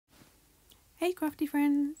Hey crafty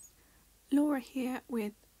friends, Laura here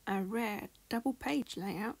with a rare double page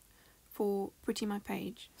layout for Pretty My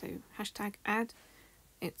Page. So hashtag ad,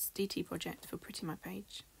 it's DT project for Pretty My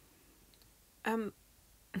Page.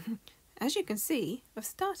 As you can see, I've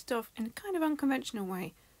started off in a kind of unconventional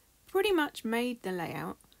way. Pretty much made the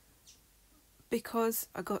layout because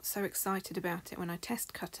I got so excited about it when I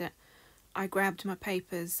test cut it. I grabbed my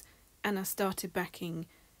papers and I started backing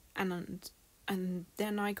and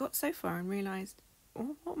then I got so far and realised,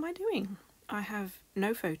 oh, what am I doing? I have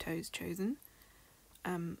no photos chosen.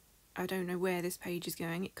 I don't know where this page is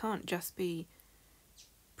going. It can't just be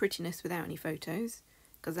prettiness without any photos,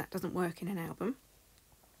 because that doesn't work in an album.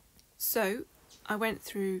 So I went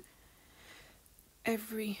through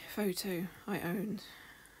every photo I owned,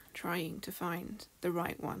 trying to find the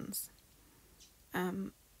right ones.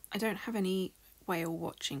 I don't have any whale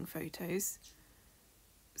watching photos,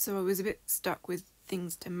 so I was a bit stuck with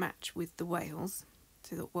things to match with the whales.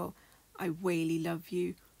 So I thought, well, I whaley love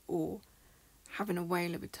you, or having a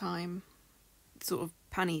whale of a time, sort of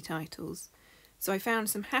punny titles. So I found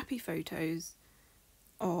some happy photos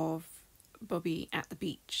of Bobby at the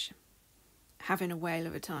beach, having a whale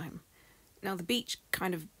of a time. Now the beach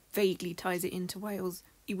kind of vaguely ties it into Wales.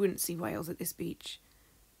 You wouldn't see whales at this beach,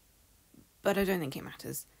 but I don't think it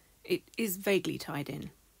matters. It is vaguely tied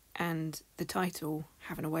in, and the title,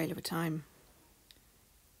 having a whale of a time,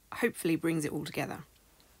 hopefully brings it all together.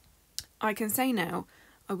 I can say now,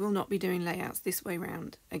 I will not be doing layouts this way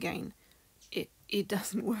round again. It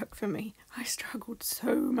doesn't work for me. I struggled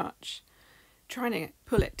so much trying to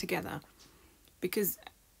pull it together, because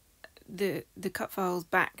the cut files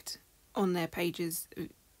backed on their pages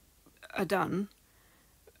are done,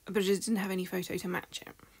 but I just didn't have any photo to match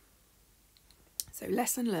it. So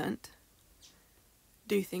lesson learnt,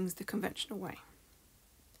 do things the conventional way.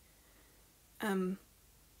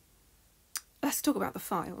 Let's talk about the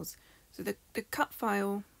files. So the cut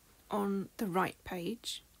file on the right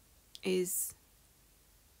page is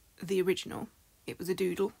the original. It was a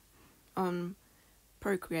doodle on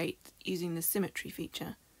Procreate using the symmetry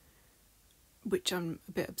feature, which I'm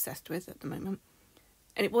a bit obsessed with at the moment.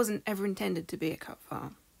 And it wasn't ever intended to be a cut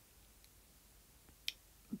file,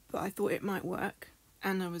 but I thought it might work.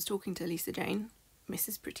 And I was talking to Lisa Jane,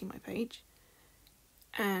 Mrs. Pretty My Page,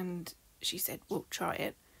 and she said, well, try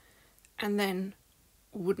it. And then,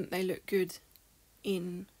 wouldn't they look good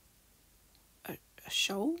in a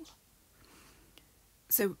shoal?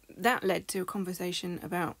 So that led to a conversation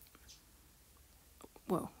about,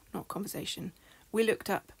 well, not conversation. We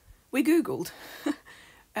Googled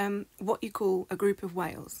what you call a group of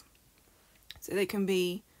whales. So they can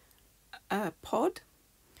be a pod,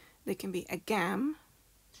 they can be a gam,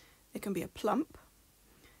 they can be a plump,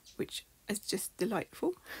 which is just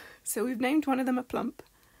delightful. So we've named one of them a plump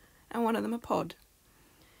and one of them a pod.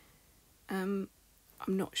 I'm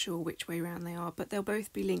not sure which way round they are, but they'll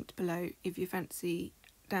both be linked below if you fancy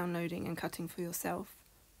downloading and cutting for yourself.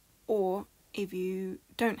 Or if you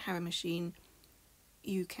don't have a machine,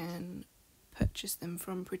 you can purchase them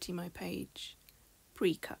from Pretty My Page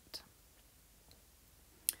pre-cut.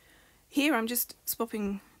 Here I'm just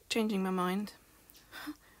changing my mind,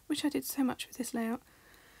 which I did so much with this layout.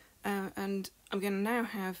 And I'm going to now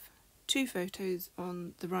have 2 photos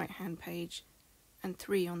on the right hand page and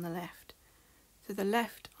 3 on the left. So the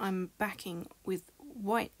left I'm backing with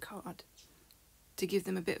white card to give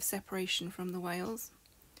them a bit of separation from the whales,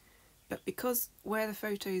 but because where the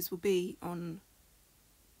photos will be on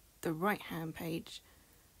the right hand page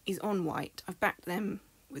is on white, I've backed them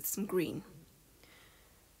with some green.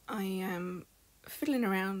 I am fiddling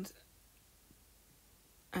around,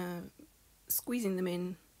 squeezing them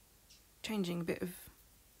in, changing a bit of,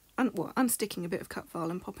 unsticking a bit of cut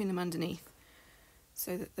file and popping them underneath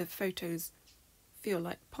so that the photos feel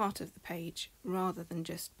like part of the page rather than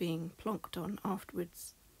just being plonked on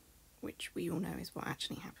afterwards, which we all know is what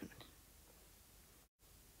actually happened.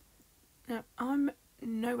 Now, I'm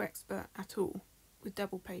no expert at all with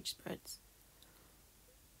double page spreads,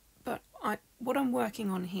 but what I'm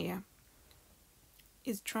working on here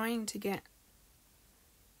is trying to get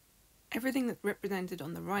everything that's represented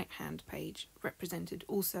on the right hand page represented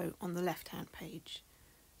also on the left hand page.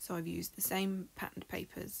 So I've used the same patterned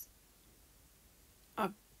papers.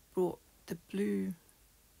 I've brought the blue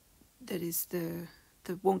that is the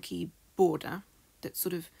wonky border that's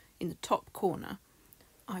sort of in the top corner.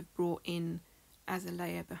 I've brought in as a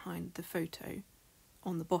layer behind the photo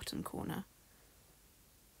on the bottom corner.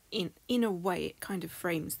 In a way it kind of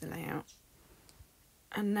frames the layout.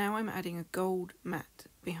 And now I'm adding a gold matte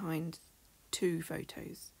behind 2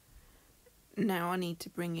 photos. Now I need to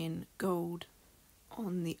bring in gold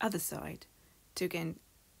on the other side to again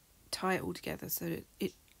tie it all together so that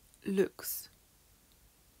it looks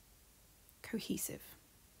cohesive.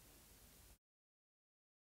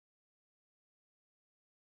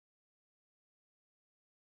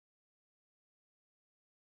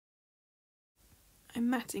 I'm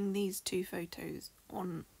matting these two photos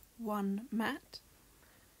on one mat,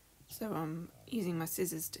 so I'm using my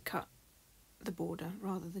scissors to cut the border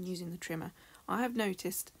rather than using the trimmer. I have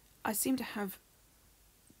noticed I seem to have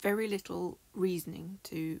very little reasoning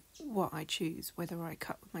to what I choose, whether I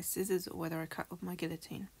cut with my scissors or whether I cut with my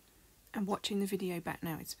guillotine. And watching the video back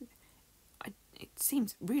now, it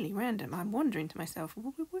seems really random. I'm wondering to myself,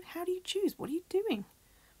 how do you choose? What are you doing?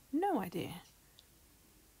 No idea.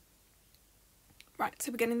 Right,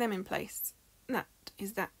 so we're getting them in place. That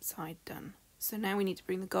is that side done. So now we need to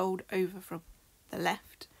bring the gold over from the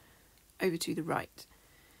left over to the right.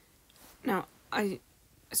 Now, I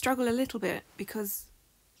struggle a little bit because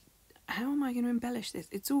how am I going to embellish this?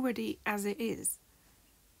 It's already as it is.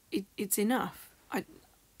 It's enough.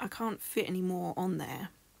 I can't fit any more on there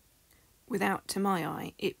without, to my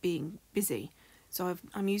eye, it being busy. So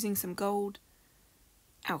I'm using some gold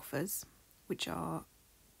alphas, which are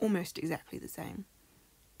almost exactly the same.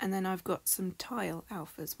 And then I've got some tile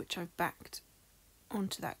alphas, which I've backed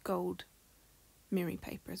onto that gold mirror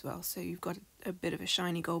paper as well. So you've got a bit of a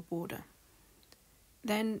shiny gold border.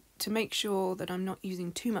 Then, to make sure that I'm not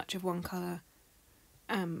using too much of one colour,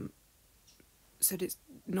 so that it's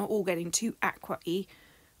not all getting too aqua-y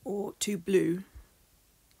or too blue,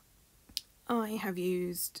 I have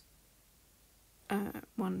used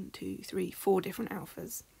 4 different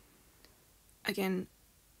alphas. Again,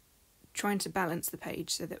 trying to balance the page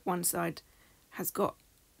so that one side has got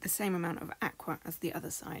the same amount of aqua as the other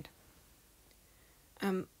side.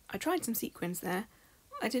 I tried some sequins there.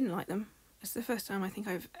 I didn't like them. It's the first time I think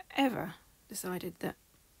I've ever decided that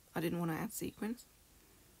I didn't want to add sequins.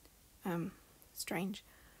 Strange.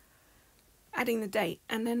 Adding the date,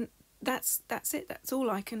 and then that's it. That's all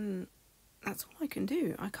I can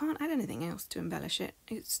do. I can't add anything else to embellish it.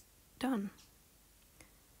 It's done.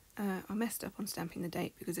 I messed up on stamping the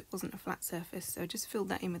date because it wasn't a flat surface, so I just filled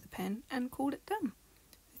that in with a pen and called it done.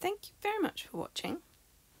 Thank you very much for watching.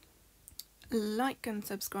 Like and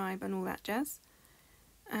subscribe and all that jazz,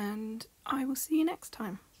 and I will see you next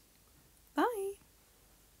time.